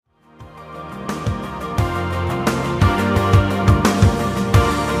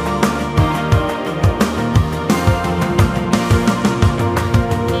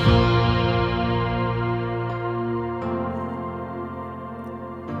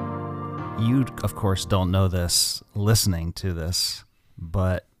You, of course, don't know this listening to this,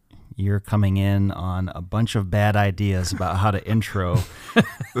 but you're coming in on a bunch of bad ideas about how to intro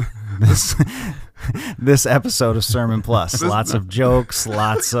this episode of Sermon Plus. Lots of jokes,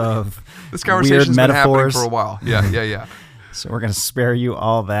 lots of this weird conversation's been happening metaphors. for a while. Yeah. So we're going to spare you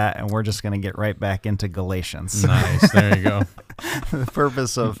all that, and we're just going to get right back into Galatians. Nice. There you go. The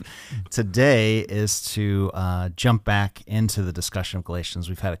purpose of today is to jump back into the discussion of Galatians.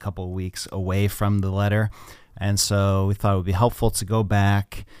 We've had a couple of weeks away from the letter, and so we thought it would be helpful to go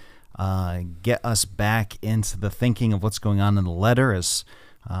back, get us back into the thinking of what's going on in the letter as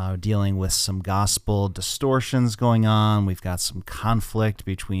dealing with some gospel distortions going on. We've got some conflict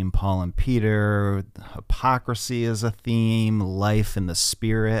between Paul and Peter. Hypocrisy is a theme, life in the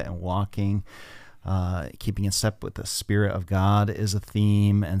Spirit and walking, keeping in step with the Spirit of God is a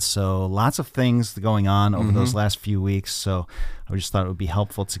theme. And so lots of things going on over those last few weeks. So I just thought it would be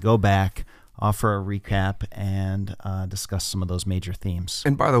helpful to go back, offer a recap, and discuss some of those major themes.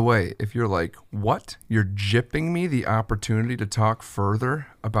 And by the way, if you're like, what? You're gypping me the opportunity to talk further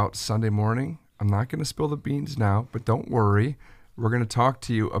about Sunday morning? I'm not going to spill the beans now, but don't worry. We're going to talk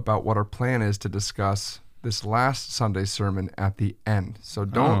to you about what our plan is to discuss this last Sunday sermon at the end. So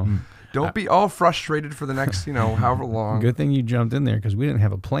don't be all frustrated for the next, however long. Good thing you jumped in there because we didn't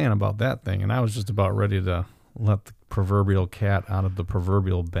have a plan about that thing, and I was just about ready to let the proverbial cat out of the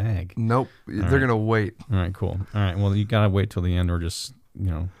proverbial bag. Nope. They're going to wait. All right, cool. All right, well, you got to wait till the end or just,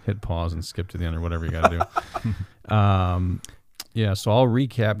 hit pause and skip to the end or whatever you got to do. So I'll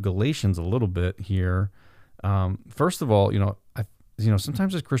recap Galatians a little bit here. First of all,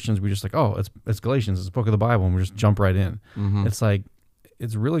 sometimes as Christians, we just like, oh, it's Galatians, it's a book of the Bible, and we just jump right in. It's like,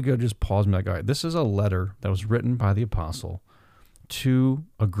 it's really good to just pause and be like, all right, this is a letter that was written by the apostle to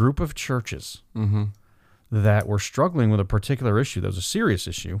a group of churches that were struggling with a particular issue that was a serious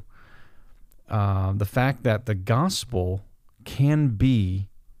issue. The fact that the gospel can be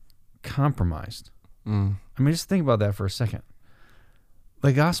compromised. I mean, just think about that for a second.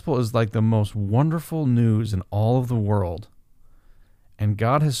 The gospel is like the most wonderful news in all of the world, and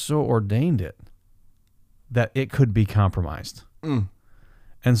God has so ordained it that it could be compromised.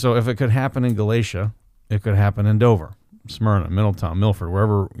 And so if it could happen in Galatia, it could happen in Dover, Smyrna, Middletown, Milford,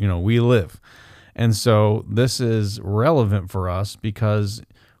 wherever we live. And so this is relevant for us because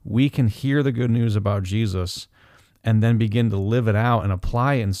we can hear the good news about Jesus and then begin to live it out and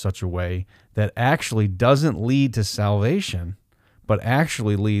apply it in such a way that actually doesn't lead to salvation, but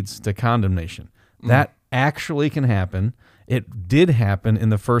actually leads to condemnation. That actually can happen. It did happen in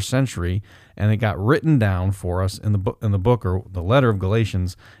the first century, and it got written down for us in the book or the letter of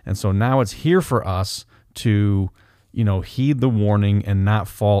Galatians. And so now it's here for us to heed the warning and not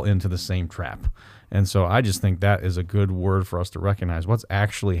fall into the same trap. And so I just think that is a good word for us to recognize what's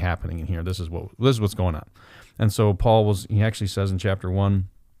actually happening in here. This is what's going on. And so he actually says in chapter 1,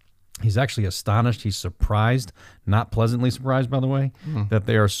 he's actually astonished, he's surprised, not pleasantly surprised, by the way, that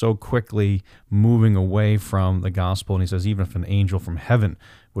they are so quickly moving away from the gospel. And he says, even if an angel from heaven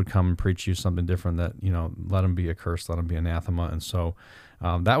would come and preach you something different, that, let him be accursed, let him be anathema. And so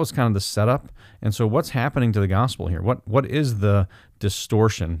that was kind of the setup. And so what's happening to the gospel here? What is the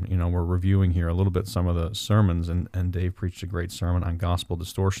distortion? We're reviewing here a little bit some of the sermons, and Dave preached a great sermon on gospel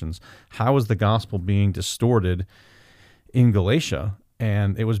distortions. How is the gospel being distorted in Galatia?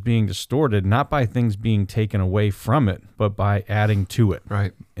 And it was being distorted not by things being taken away from it, but by adding to it.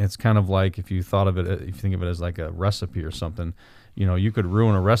 Right. It's kind of like if you think of it as like a recipe or something, you could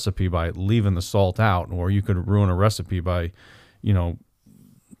ruin a recipe by leaving the salt out, or you could ruin a recipe by,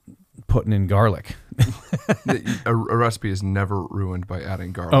 putting in garlic. A recipe is never ruined by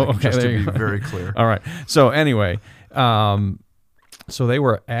adding garlic, Oh, okay, just to be go. very clear. All right. So anyway, so they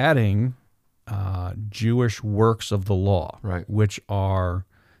were adding Jewish works of the law, right, which are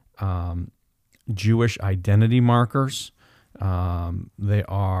Jewish identity markers. They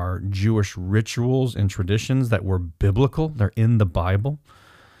are Jewish rituals and traditions that were biblical. They're in the Bible.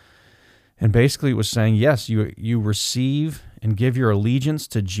 And basically it was saying, yes, you receive and give your allegiance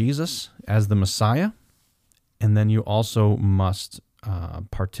to Jesus as the Messiah, and then you also must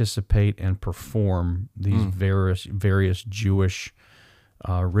participate and perform these various Jewish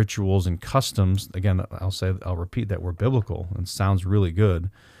rituals and customs. Again, I'll repeat that were biblical and sounds really good,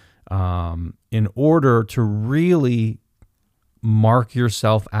 in order to really mark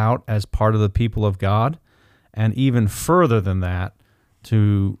yourself out as part of the people of God, and even further than that,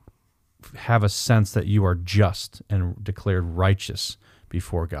 to have a sense that you are just and declared righteous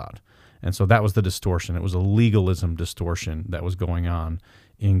before God. And so that was the distortion. It was a legalism distortion that was going on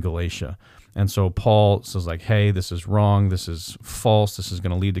in Galatia. And so Paul says like, hey, this is wrong, this is false, this is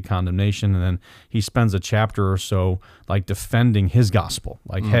going to lead to condemnation. And then he spends a chapter or so like defending his gospel.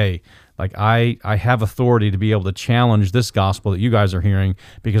 Like, hey, like I have authority to be able to challenge this gospel that you guys are hearing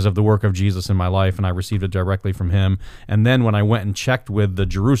because of the work of Jesus in my life, and I received it directly from him. And then when I went and checked with the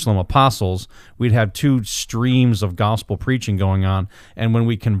Jerusalem apostles, we'd had two streams of gospel preaching going on. And when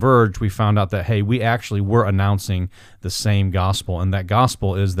we converged, we found out that, hey, we actually were announcing the same gospel. And that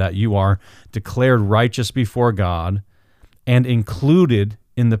gospel is that you are declared righteous before God and included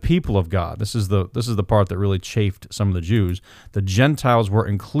in the people of God. This is the part that really chafed some of the Jews. The Gentiles were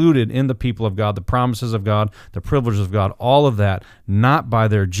included in the people of God, the promises of God, the privileges of God, all of that, not by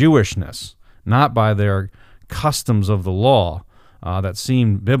their Jewishness, not by their customs of the law that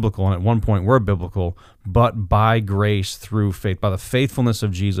seemed biblical and at one point were biblical, but by grace through faith, by the faithfulness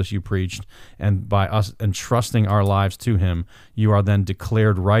of Jesus you preached, and by us entrusting our lives to him, you are then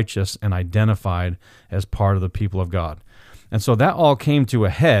declared righteous and identified as part of the people of God. And so that all came to a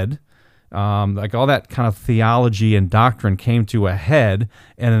head, like all that kind of theology and doctrine came to a head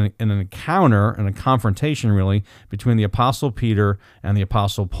in an encounter and a confrontation, really, between the Apostle Peter and the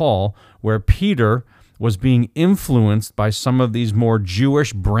Apostle Paul, where Peter was being influenced by some of these more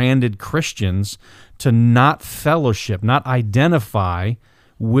Jewish-branded Christians to not fellowship, not identify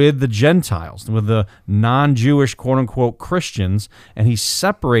with the Gentiles, with the non-Jewish, quote-unquote, Christians, and he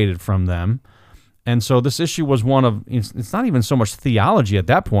separated from them. And so this issue was one of, it's not even so much theology at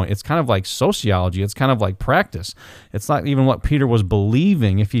that point. It's kind of like sociology. It's kind of like practice. It's not even what Peter was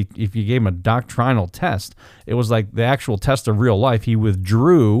believing if you gave him a doctrinal test. It was like the actual test of real life. He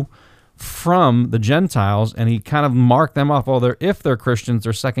withdrew from the Gentiles, and he kind of marked them off. Well, if they're Christians,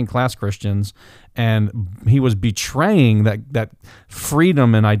 they're second-class Christians, and he was betraying that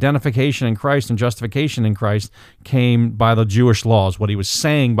freedom and identification in Christ and justification in Christ came by the Jewish laws, what he was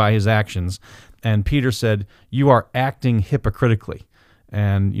saying by his actions. And Peter said, you are acting hypocritically.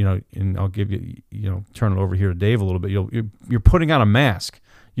 And, and I'll give you, turn it over here to Dave a little bit. You're putting on a mask.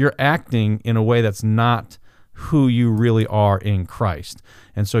 You're acting in a way that's not who you really are in Christ.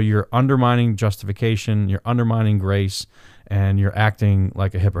 And so you're undermining justification, you're undermining grace, and you're acting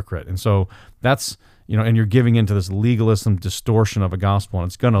like a hypocrite. And so that's, and you're giving into this legalism distortion of a gospel, and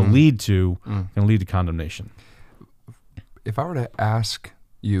it's going to lead to condemnation. If I were to ask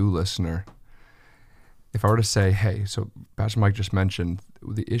you, listener, if I were to say, hey, so Pastor Mike just mentioned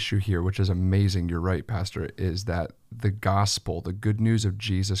the issue here, which is amazing, you're right, Pastor, is that the gospel, the good news of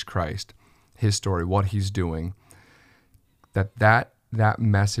Jesus Christ, his story, what he's doing, that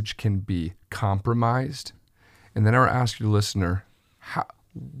message can be compromised. And then I would ask you, listener,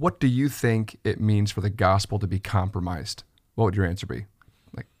 what do you think it means for the gospel to be compromised? What would your answer be?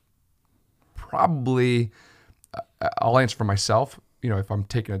 Like, probably, I'll answer for myself. If I'm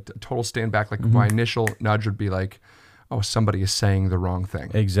taking a total stand back, like my initial nudge would be like, oh, somebody is saying the wrong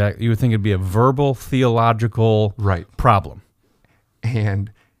thing. Exactly. You would think it'd be a verbal, theological problem.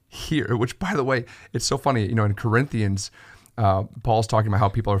 And here, which by the way, it's so funny, in Corinthians, Paul's talking about how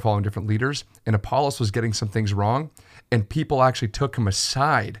people are following different leaders, and Apollos was getting some things wrong, and people actually took him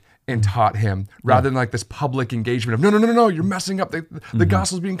aside and taught him rather than like this public engagement of no, you're messing up. The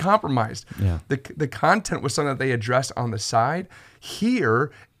gospel's being compromised. Yeah. The content was something that they addressed on the side.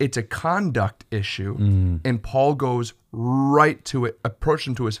 Here, it's a conduct issue, and Paul goes right to it, approached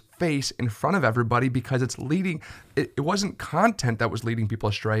him to his face in front of everybody because it's leading. It wasn't content that was leading people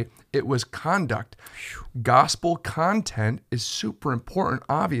astray. It was conduct. Gospel content is super important,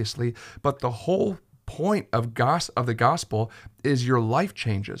 obviously, but the whole point of the gospel is your life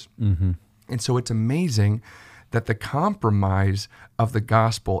changes. And so it's amazing that the compromise of the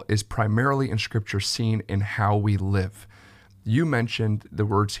gospel is primarily in Scripture seen in how we live. You mentioned the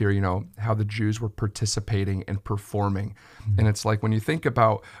words here, how the Jews were participating and performing. And it's like when you think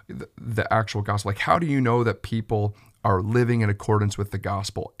about the actual gospel, like how do you know that people are living in accordance with the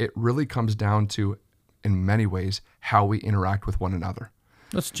gospel? It really comes down to, in many ways, how we interact with one another.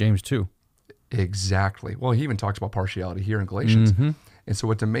 That's James 2. Exactly. Well, he even talks about partiality here in Galatians. And so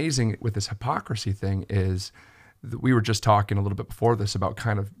what's amazing with this hypocrisy thing is that we were just talking a little bit before this about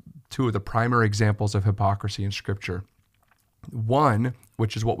kind of two of the primary examples of hypocrisy in Scripture. One,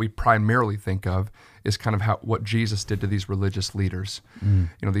 which is what we primarily think of, is kind of what Jesus did to these religious leaders.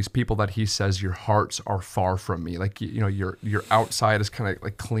 These people that he says, your hearts are far from me. Like, your outside is kind of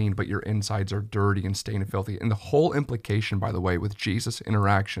like clean, but your insides are dirty and stained and filthy. And the whole implication, by the way, with Jesus'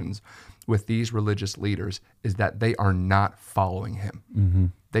 interactions with these religious leaders is that they are not following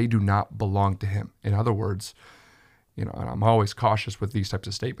him. They do not belong to him. In other words, and I'm always cautious with these types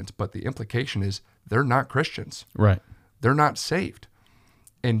of statements, but the implication is they're not Christians. Right. They're not saved.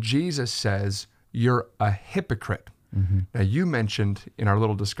 And Jesus says, you're a hypocrite. Now, you mentioned in our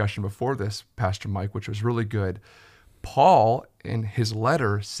little discussion before this, Pastor Mike, which was really good, Paul, in his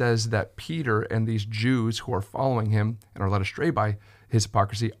letter, says that Peter and these Jews who are following him and are led astray by his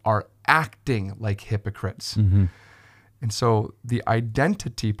hypocrisy are acting like hypocrites. And so the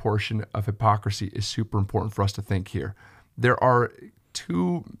identity portion of hypocrisy is super important for us to think here. There are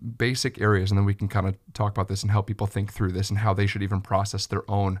two basic areas, and then we can kind of talk about this and help people think through this and how they should even process their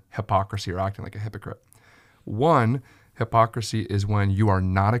own hypocrisy or acting like a hypocrite. One, hypocrisy is when you are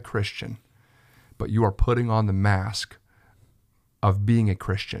not a Christian, but you are putting on the mask of being a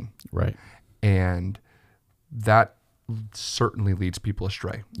Christian. Right. And that certainly leads people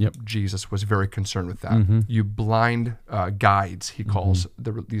astray. Yep. Jesus was very concerned with that. You blind guides, he calls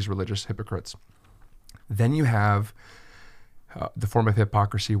these religious hypocrites. Then you have the form of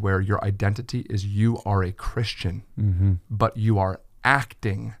hypocrisy where your identity is you are a Christian, but you are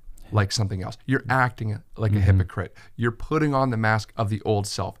acting like something else. You're acting like a hypocrite. You're putting on the mask of the old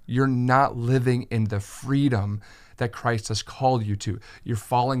self. You're not living in the freedom that Christ has called you to. You're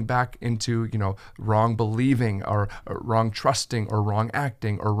falling back into, wrong believing or wrong trusting or wrong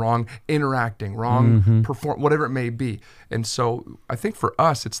acting or wrong interacting, wrong perform, whatever it may be. And so I think for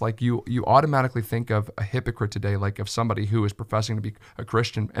us, it's like you automatically think of a hypocrite today, like of somebody who is professing to be a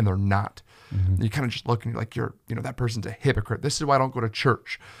Christian and they're not. You kind of just look and you're like, that person's a hypocrite. This is why I don't go to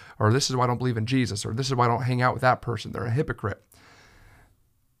church, or this is why I don't believe in Jesus, or this is why I don't hang out with that person. They're a hypocrite.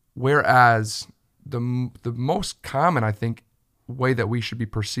 Whereas the most common, I think, way that we should be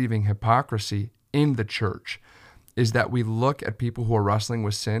perceiving hypocrisy in the church is that we look at people who are wrestling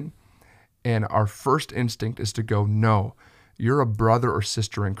with sin, and our first instinct is to go, no, you're a brother or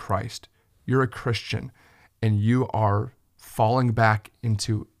sister in Christ. You're a Christian, and you are falling back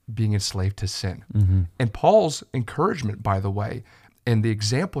into being enslaved to sin. And Paul's encouragement, by the way, and the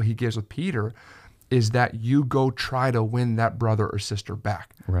example he gives with Peter is that you go try to win that brother or sister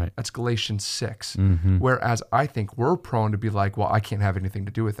back. Right. That's Galatians 6. Whereas I think we're prone to be like, well, I can't have anything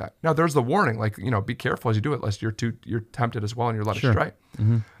to do with that. Now, there's the warning, like, be careful as you do it, lest you're tempted as well and you're led astray.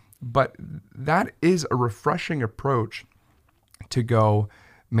 But that is a refreshing approach to go,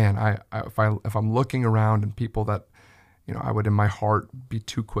 man, if I'm looking around and people that, I would in my heart be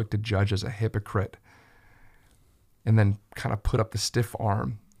too quick to judge as a hypocrite and then kind of put up the stiff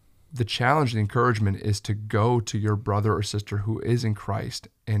arm. The challenge, the encouragement is to go to your brother or sister who is in Christ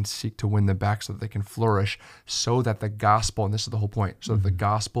and seek to win them back so that they can flourish, so that the gospel, and this is the whole point, so that the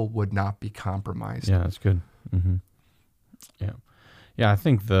gospel would not be compromised. Yeah, that's good. Yeah, I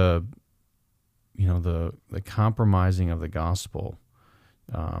think the compromising of the gospel,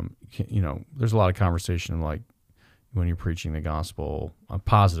 there's a lot of conversation like when you're preaching the gospel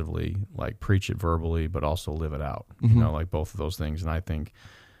positively, like preach it verbally, but also live it out, like both of those things. And I think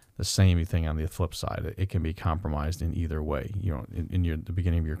the same thing on the flip side, it can be compromised in either way. In the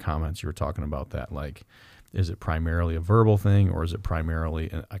beginning of your comments, you were talking about that, like, is it primarily a verbal thing or is it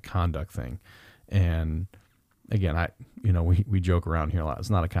primarily a conduct thing? And again, we joke around here a lot. It's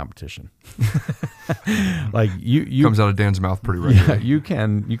not a competition. Like you comes out of Dan's mouth pretty regularly. Yeah, you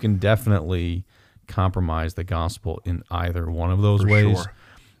can definitely compromise the gospel in either one of those ways. Sure.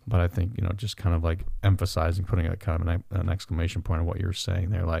 But I think, just kind of like emphasizing, putting a kind of an exclamation point on what you're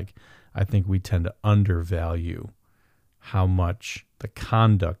saying there. Like, I think we tend to undervalue how much the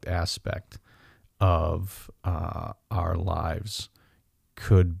conduct aspect of our lives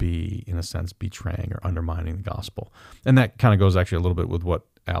could be, in a sense, betraying or undermining the gospel. And that kind of goes actually a little bit with what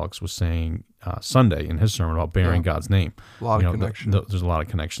Alex was saying Sunday in his sermon about bearing God's name. A lot of connections. There's a lot of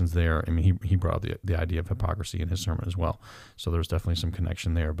connections there. I mean, he brought up the idea of hypocrisy in his sermon as well. So there's definitely some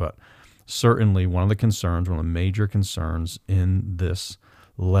connection there. But certainly one of the major concerns in this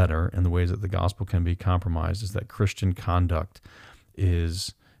letter and the ways that the gospel can be compromised is that Christian conduct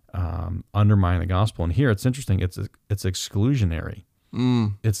is undermining the gospel. And here it's interesting. It's exclusionary.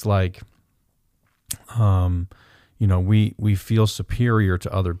 It's like, we feel superior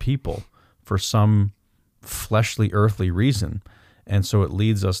to other people for some fleshly, earthly reason. And so it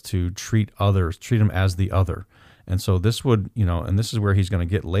leads us to treat them as the other. And so this would, and this is where he's going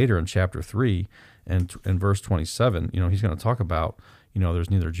to get later in chapter 3 and in verse 27, he's going to talk about,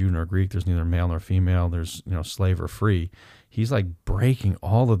 there's neither Jew nor Greek, there's neither male nor female, there's, slave or free. He's like breaking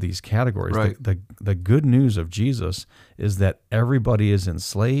all of these categories. Right. The good news of Jesus is that everybody is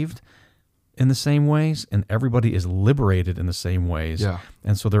enslaved in the same ways, and everybody is liberated in the same ways. Yeah.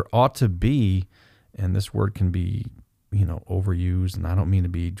 And so there ought to be, and this word can be, overused, and I don't mean to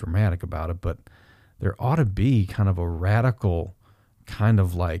be dramatic about it, but there ought to be kind of a radical kind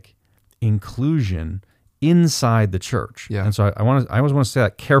of like inclusion inside the church. Yeah. And so I always want to say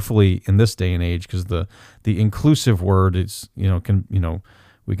that carefully in this day and age, because the inclusive word is,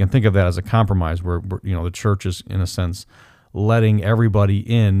 we can think of that as a compromise where the church is, in a sense, letting everybody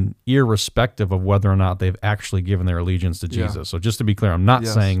in, irrespective of whether or not they've actually given their allegiance to Jesus. Yeah. So just to be clear, I'm not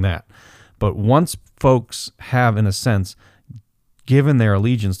saying that. But once folks have, in a sense, given their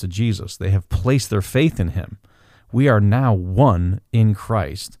allegiance to Jesus, they have placed their faith in him, we are now one in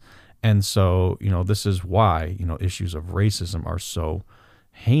Christ. And so, this is why, issues of racism are so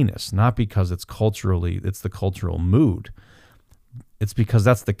heinous, not because it's the cultural mood. It's because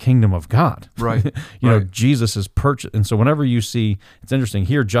that's the kingdom of God. Right. Jesus is purchased. And so whenever you see, it's interesting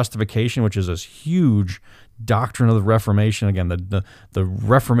here, justification, which is this huge doctrine of the Reformation. Again, the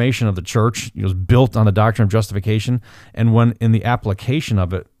Reformation of the church was built on the doctrine of justification. And when in the application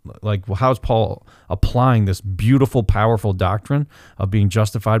of it, like, well, how is Paul applying this beautiful, powerful doctrine of being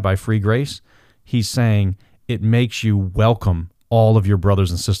justified by free grace? He's saying it makes you welcome all of your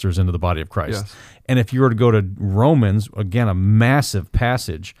brothers and sisters into the body of Christ. Yes. And if you were to go to Romans, again, a massive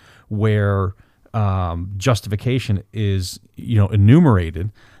passage where justification is,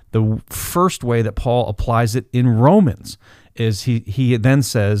 enumerated, the first way that Paul applies it in Romans is he then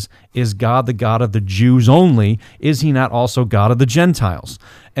says, is God the God of the Jews only? Is he not also God of the Gentiles?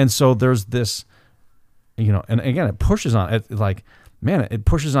 And so there's this, and again, it pushes on it, like, man, it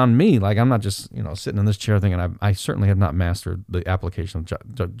pushes on me. Like, I'm not just, sitting in this chair thinking, I certainly have not mastered the application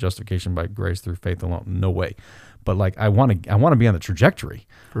of justification by grace through faith alone. No way. But like, I want to be on the trajectory.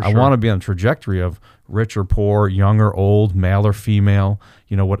 For I sure. want to be on the trajectory of rich or poor, young or old, male or female,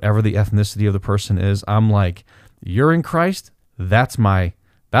 whatever the ethnicity of the person is. I'm like, you're in Christ. That's my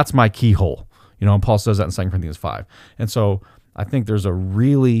keyhole. And Paul says that in 2 Corinthians 5. And so I think there's a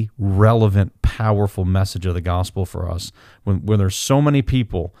really relevant, powerful message of the gospel for us when there's so many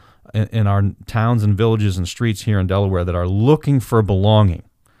people in our towns and villages and streets here in Delaware that are looking for belonging.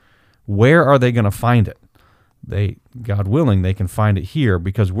 Where are they going to find it? God willing, they can find it here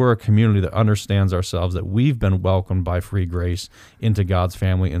because we're a community that understands ourselves, that we've been welcomed by free grace into God's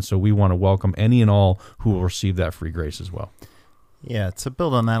family, and so we want to welcome any and all who will receive that free grace as well. Yeah, to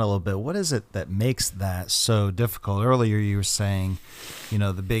build on that a little bit, what is it that makes that so difficult? Earlier you were saying,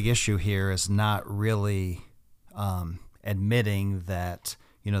 the big issue here is not really admitting that,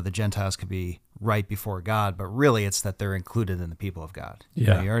 the Gentiles could be right before God, but really it's that they're included in the people of God.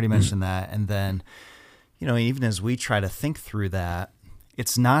 Yeah. You already mentioned that. And then, even as we try to think through that,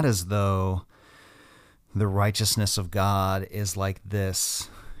 it's not as though the righteousness of God is like this,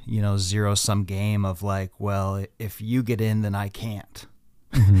 zero-sum game of like, well, if you get in, then I can't.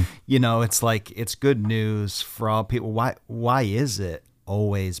 Mm-hmm. It's like, it's good news for all people. Why is it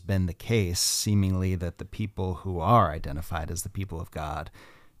always been the case, seemingly, that the people who are identified as the people of God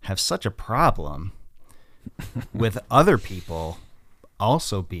have such a problem with other people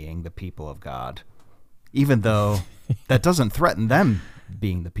also being the people of God, even though that doesn't threaten them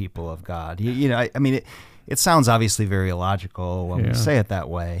being the people of God? It sounds obviously very illogical when we say it that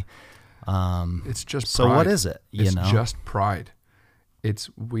way. It's just so pride. What is it? It's just pride.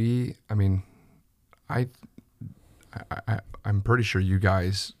 I'm pretty sure you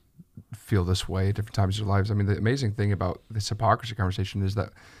guys feel this way at different times of your lives. The amazing thing about this hypocrisy conversation is that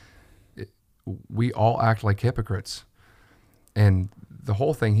we all act like hypocrites. And the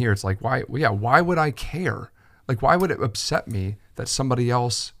whole thing here, it's like, why would I care? Like, why would it upset me that somebody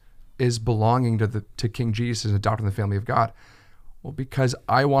else is belonging to King Jesus and adopted in the family of God? Well, because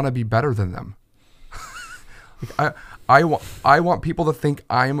I want to be better than them. I want people to think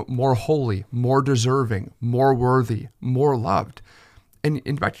I'm more holy, more deserving, more worthy, more loved.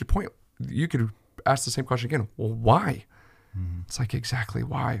 And back to your point, you could ask the same question again. Well, why? Mm-hmm. It's like, exactly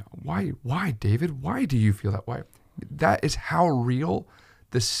why? Why, David? Why do you feel that way? That is how real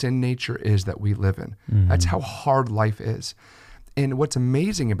the sin nature is that we live in. Mm-hmm. That's how hard life is. And what's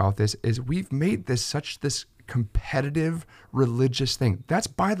amazing about this is we've made this competitive religious thing. That's,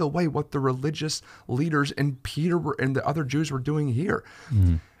 by the way, what the religious leaders and Peter and the other Jews were doing here.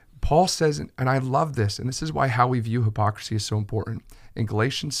 Mm-hmm. Paul says, and I love this, and this is why how we view hypocrisy is so important. In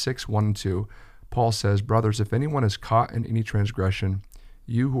Galatians 6:1-2, Paul says, brothers, if anyone is caught in any transgression,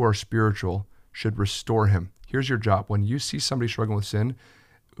 you who are spiritual should restore him. Here's your job. When you see somebody struggling with sin,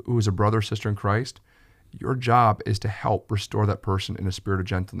 who is a brother or sister in Christ, your job is to help restore that person in a spirit of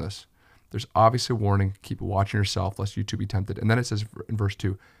gentleness. There's obviously a warning. Keep watching yourself, lest you too be tempted. And then it says in verse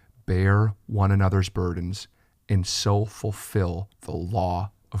 2, bear one another's burdens and so fulfill the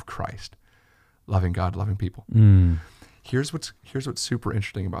law of Christ. Loving God, loving people. Mm. Here's what's super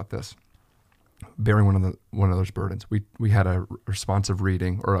interesting about this. bearing one of those burdens. We had a responsive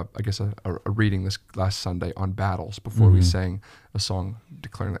reading, or a reading this last Sunday on battles before we sang a song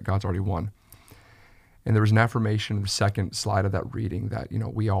declaring that God's already won. And there was an affirmation in the second slide of that reading that,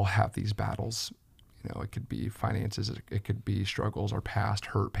 we all have these battles. It could be finances, it could be struggles, our past,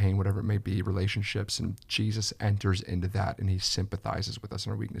 hurt, pain, whatever it may be, relationships. And Jesus enters into that, and he sympathizes with us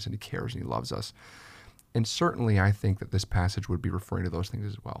in our weakness, and he cares, and he loves us. And certainly I think that this passage would be referring to those things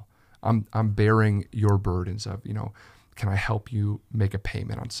as well. I'm bearing your burdens of, can I help you make a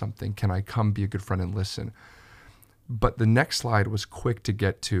payment on something? Can I come be a good friend and listen? But the next slide was quick to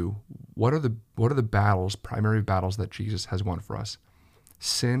get to what are the battles, primary battles that Jesus has won for us?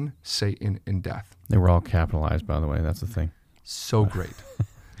 Sin, Satan, and death. They were all capitalized, by the way. That's the thing. So great.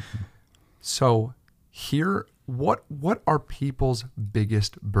 So here, what are people's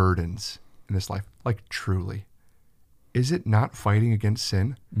biggest burdens in this life? Like, truly, is it not fighting against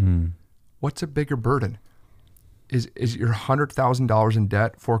sin? What's a bigger burden? Is your $100,000 in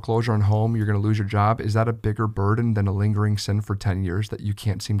debt, foreclosure on home, you're going to lose your job? Is that a bigger burden than a lingering sin for 10 years that you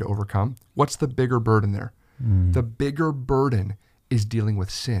can't seem to overcome? What's the bigger burden there? The bigger burden is dealing with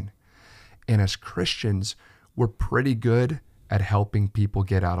sin. And as Christians, we're pretty good at helping people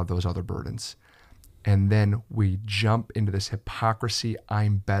get out of those other burdens. And then we jump into this hypocrisy,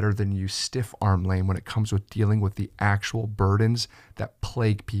 I'm better than you, stiff arm lane when it comes with dealing with the actual burdens that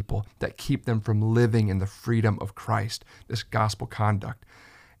plague people, that keep them from living in the freedom of Christ, this gospel conduct.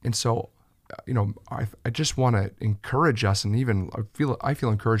 And so, I just want to encourage us, and even I feel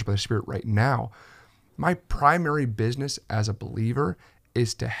encouraged by the Spirit right now. My primary business as a believer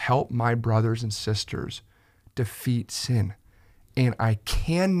is to help my brothers and sisters defeat sin. And I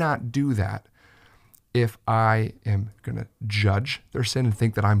cannot do that if I am going to judge their sin and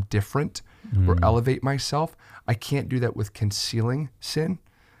think that I'm different or elevate myself. I can't do that with concealing sin.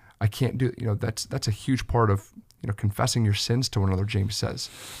 I can't do, that's a huge part of, confessing your sins to one another, James says.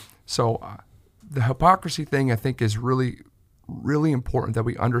 So the hypocrisy thing, I think, is really, really important that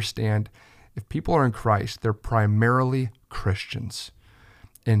we understand. If people are in Christ, they're primarily Christians.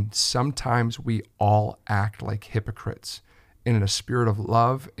 And sometimes we all act like hypocrites. And in a spirit of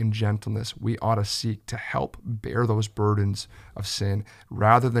love and gentleness, we ought to seek to help bear those burdens of sin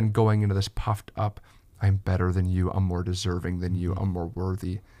rather than going into this puffed up, I'm better than you, I'm more deserving than you, I'm more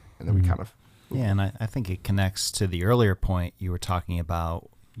worthy. And then we kind of... Yeah, and I think it connects to the earlier point you were talking about.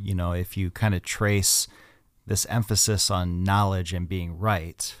 If you kind of trace this emphasis on knowledge and being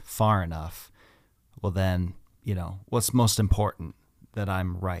right far enough, well then, what's most important? That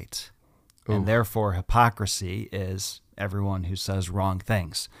I'm right. And therefore, hypocrisy is everyone who says wrong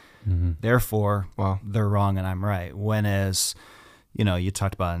things. Therefore, they're wrong and I'm right. Whereas, you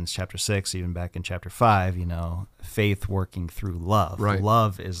talked about in chapter 6, even back in chapter 5, faith working through love. Right.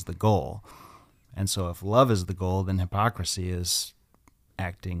 Love is the goal. And so if love is the goal, then hypocrisy is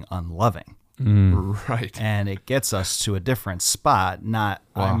acting unloving. Right. And it gets us to a different spot, not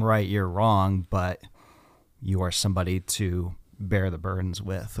I'm right, you're wrong, but you are somebody to bear the burdens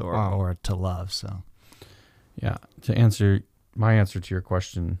with or to love. So yeah, to answer to your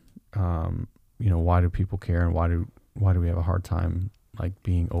question, why do people care and why do we have a hard time like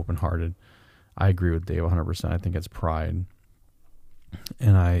being open-hearted? I agree with Dave 100%. I think it's pride.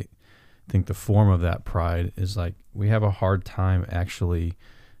 And I think the form of that pride is like we have a hard time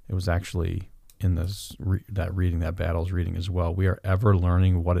it was actually in this that battles reading as well. We are ever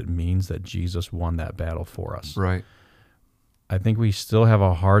learning what it means that Jesus won that battle for us. Right. I think we still have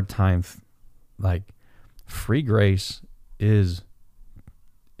a hard time, like free grace is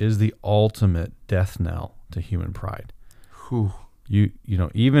the ultimate death knell to human pride. Whew.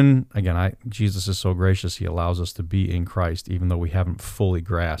 Even again, Jesus is so gracious; He allows us to be in Christ, even though we haven't fully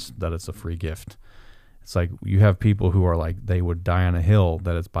grasped that it's a free gift. It's like you have people who are like they would die on a hill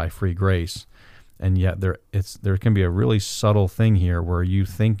that it's by free grace, and yet there can be a really subtle thing here where you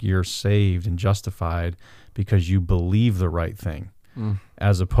think you're saved and justified because you believe the right thing,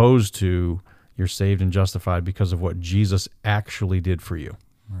 as opposed to you're saved and justified because of what Jesus actually did for you.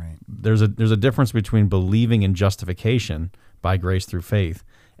 right. There's a difference between believing in justification by grace through faith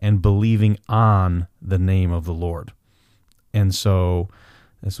and believing on the name of the Lord. And so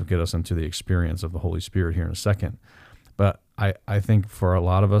this will get us into the experience of the Holy Spirit here in a second. But I think for a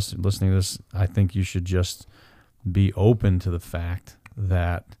lot of us listening to this, I think you should just be open to the fact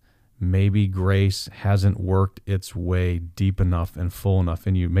that maybe grace hasn't worked its way deep enough and full enough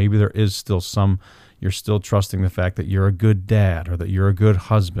in you. Maybe there is still you're still trusting the fact that you're a good dad or that you're a good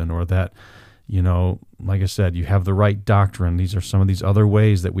husband or that, like I said, you have the right doctrine. These are some of these other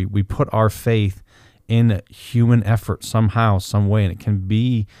ways that we put our faith in human effort somehow, some way, and it can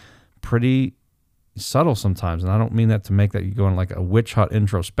be pretty subtle sometimes, and I don't mean that to make that you go in like a witch hunt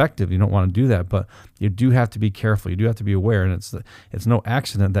introspective. You don't want to do that, but you do have to be careful. You do have to be aware, and it's no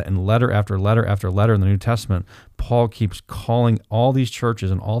accident that in letter after letter after letter in the New Testament, Paul keeps calling all these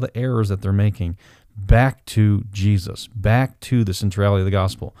churches and all the errors that they're making back to Jesus, back to the centrality of the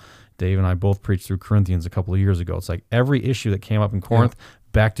gospel. Dave and I both preached through Corinthians a couple of years ago. It's like every issue that came up in Corinth,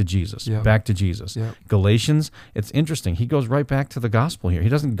 back to Jesus, back to Jesus. Galatians, it's interesting. He goes right back to the gospel here. He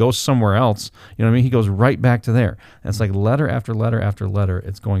doesn't go somewhere else. You know what I mean? He goes right back to there. And it's like letter after letter after letter.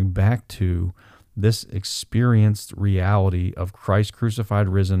 It's going back to this experienced reality of Christ crucified,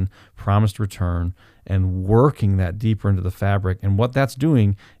 risen, promised return, and working that deeper into the fabric. And what that's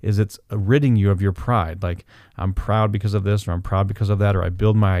doing is it's ridding you of your pride. Like, I'm proud because of this, or I'm proud because of that, or I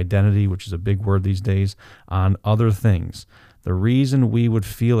build my identity, which is a big word these days, on other things. The reason we would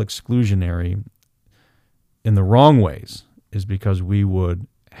feel exclusionary in the wrong ways is because we would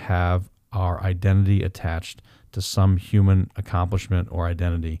have our identity attached to some human accomplishment or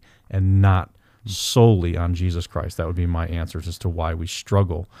identity and not solely on Jesus Christ. That would be my answers as to why we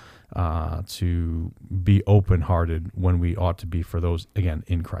struggle to be open-hearted when we ought to be for those, again,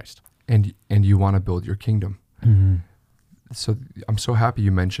 in Christ. And you want to build your kingdom. Mm-hmm. So I'm so happy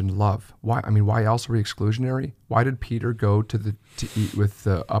you mentioned love. Why? I mean, why else are we exclusionary? Why did Peter go to eat with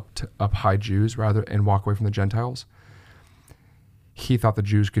the up high Jews rather and walk away from the Gentiles? He thought the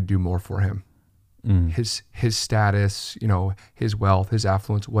Jews could do more for him. His status, his wealth, his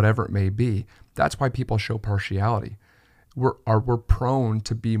affluence, whatever it may be. That's why people show partiality. We're prone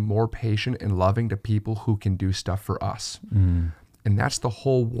to be more patient and loving to people who can do stuff for us. And that's the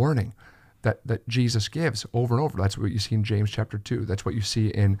whole warning that Jesus gives over and over. That's what you see in James chapter 2. That's what you see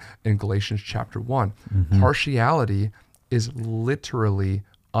in Galatians chapter 1. Partiality is literally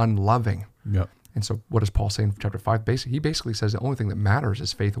unloving. Yep. And so what does Paul say in chapter 5? He basically says the only thing that matters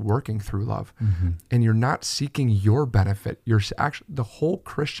is faith working through love. And you're not seeking your benefit. You're actually, the whole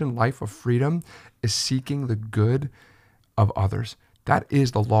Christian life of freedom is seeking the good of others. That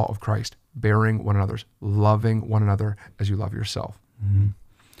is the law of Christ, bearing one another's, loving one another as you love yourself.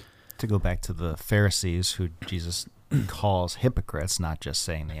 To go back to the Pharisees, who Jesus calls hypocrites, not just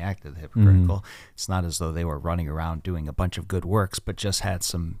saying they acted hypocritical. It's not as though they were running around doing a bunch of good works, but just had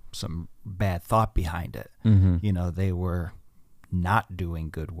some bad thought behind it. They were not doing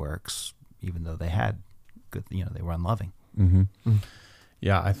good works, even though they had good, they were unloving.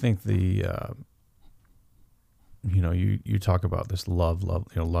 Yeah, I think the, you talk about this love,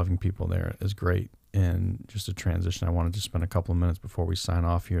 loving people there is great. And just a transition, I wanted to spend a couple of minutes before we sign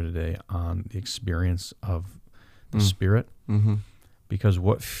off here today on the experience of the Spirit, because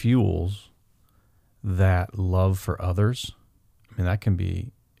what fuels that love for others, I mean, that can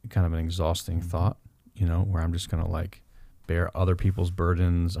be kind of an exhausting thought, where I'm just going to bear other people's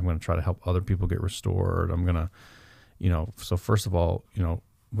burdens. I'm going to try to help other people get restored. I'm going to, so first of all,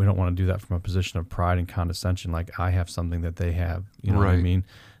 we don't want to do that from a position of pride and condescension, like I have something that they have, what I mean?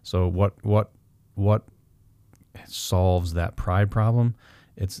 So what solves that pride problem?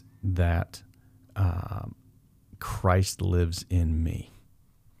 It's that Christ lives in me.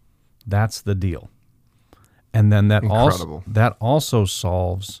 That's the deal. And then that also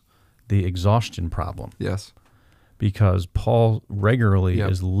solves the exhaustion problem. Yes. Because Paul regularly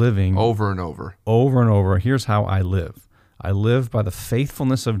is living over and over. Over and over. Here's how I live. I live by the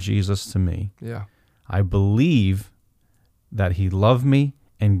faithfulness of Jesus to me. Yeah. I believe that he loved me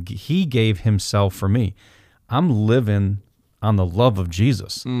and he gave himself for me. I'm living on the love of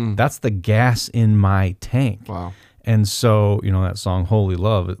Jesus. That's the gas in my tank. Wow. And so, that song, Holy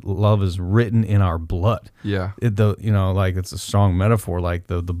Love is written in our blood. Yeah. It's a strong metaphor, like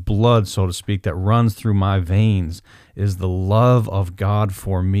the blood, so to speak, that runs through my veins is the love of God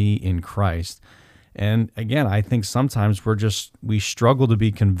for me in Christ. And again, I think sometimes we struggle to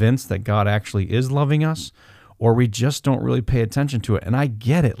be convinced that God actually is loving us, or we just don't really pay attention to it. And I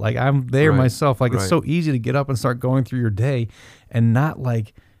get it. Like, I'm there myself. Like, it's so easy to get up and start going through your day and not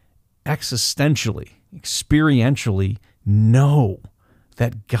existentially, experientially know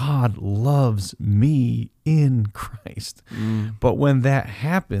that God loves me in Christ. But when that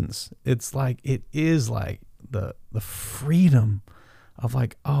happens, it's it is the freedom of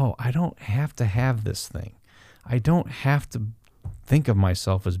I don't have to have this thing. I don't have to think of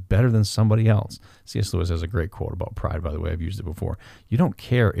myself as better than somebody else. C.S. Lewis has a great quote about pride, by the way. I've used it before. You don't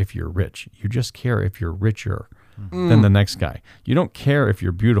care if you're rich. You just care if you're richer than the next guy. You don't care if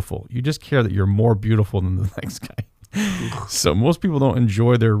you're beautiful. You just care that you're more beautiful than the next guy. So most people don't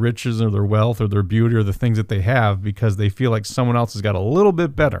enjoy their riches or their wealth or their beauty or the things that they have because they feel like someone else has got a little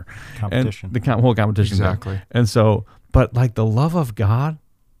bit better. Competition. And the whole competition. Exactly. And so, but the love of God,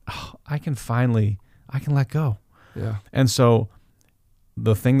 I can let go. Yeah. And so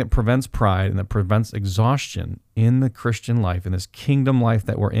the thing that prevents pride and that prevents exhaustion in the Christian life, in this kingdom life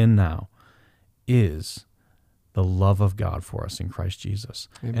that we're in now, is the love of God for us in Christ Jesus.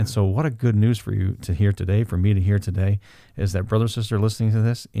 Amen. And so what a good news for you to hear today, for me to hear today, is that brother, sister, listening to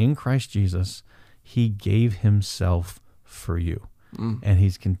this, in Christ Jesus, he gave himself for you. And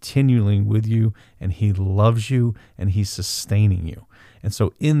he's continuing with you, and he loves you, and he's sustaining you. And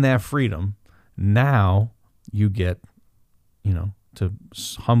so in that freedom, now you get, to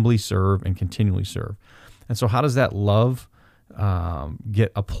humbly serve and continually serve. And so how does that love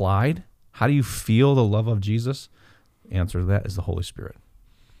get applied? How do you feel the love of Jesus? The answer to that is the Holy Spirit.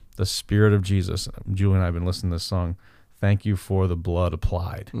 The Spirit of Jesus. Julie and I have been listening to this song, Thank You for the Blood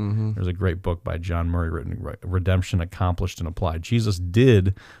Applied. There's a great book by John Murray written, Redemption Accomplished and Applied. Jesus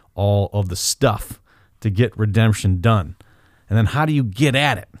did all of the stuff to get redemption done. And then how do you get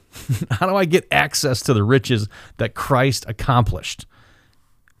at it? How do I get access to the riches that Christ accomplished?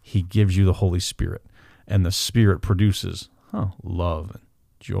 He gives you the Holy Spirit, and the Spirit produces love and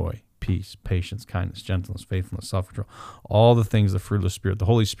joy, peace, patience, kindness, gentleness, faithfulness, self-control, all the things, the fruit of the Spirit. The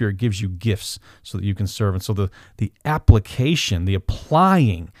Holy Spirit gives you gifts so that you can serve. And so the application, the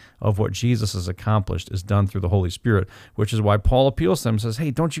applying of what Jesus has accomplished is done through the Holy Spirit, which is why Paul appeals to them and says,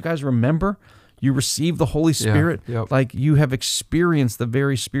 hey, don't you guys remember? You received the Holy Spirit. Yeah, yep. Like you have experienced the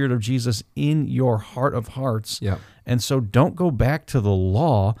very Spirit of Jesus in your heart of hearts. Yep. And so don't go back to the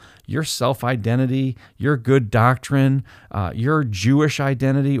law, your self-identity, your good doctrine, your Jewish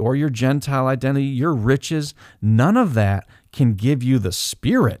identity or your Gentile identity, your riches. None of that can give you the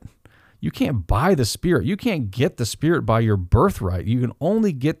Spirit. You can't buy the Spirit. You can't get the Spirit by your birthright. You can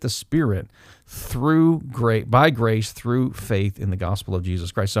only get the Spirit by grace through faith in the gospel of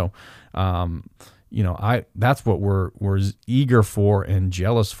Jesus Christ. So, that's what we're eager for and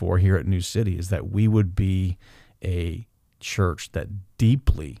jealous for here at New City, is that we would be a church that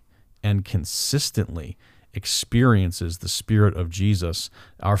deeply and consistently experiences the Spirit of Jesus.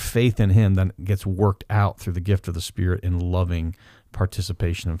 Our faith in Him then gets worked out through the gift of the Spirit in loving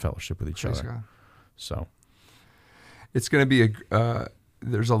participation and fellowship with each Praise other. God. So it's going to be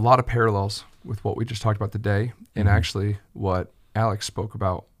there's a lot of parallels with what we just talked about today, and actually what Alex spoke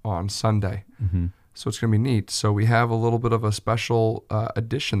about on Sunday. So it's going to be neat. So we have a little bit of a special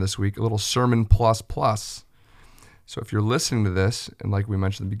edition this week, a little sermon plus. So if you're listening to this, and like we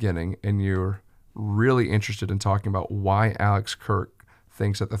mentioned in the beginning, and you're really interested in talking about why Alex Kirk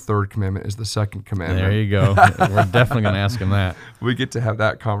thinks that the third commandment is the second commandment. there you go. We're definitely going to ask him that. We get to have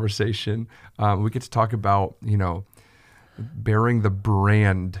that conversation. We get to talk about, bearing the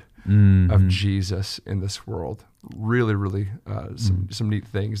brand of Jesus in this world. Really, really some neat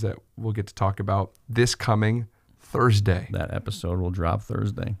things that we'll get to talk about this coming Thursday. That episode will drop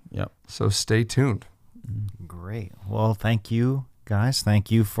Thursday. Yep. So stay tuned. Great. Well, thank you, guys. Thank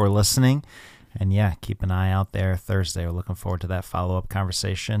you for listening. And yeah, keep an eye out there Thursday. We're looking forward to that follow-up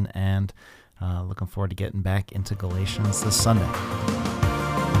conversation and looking forward to getting back into Galatians this Sunday.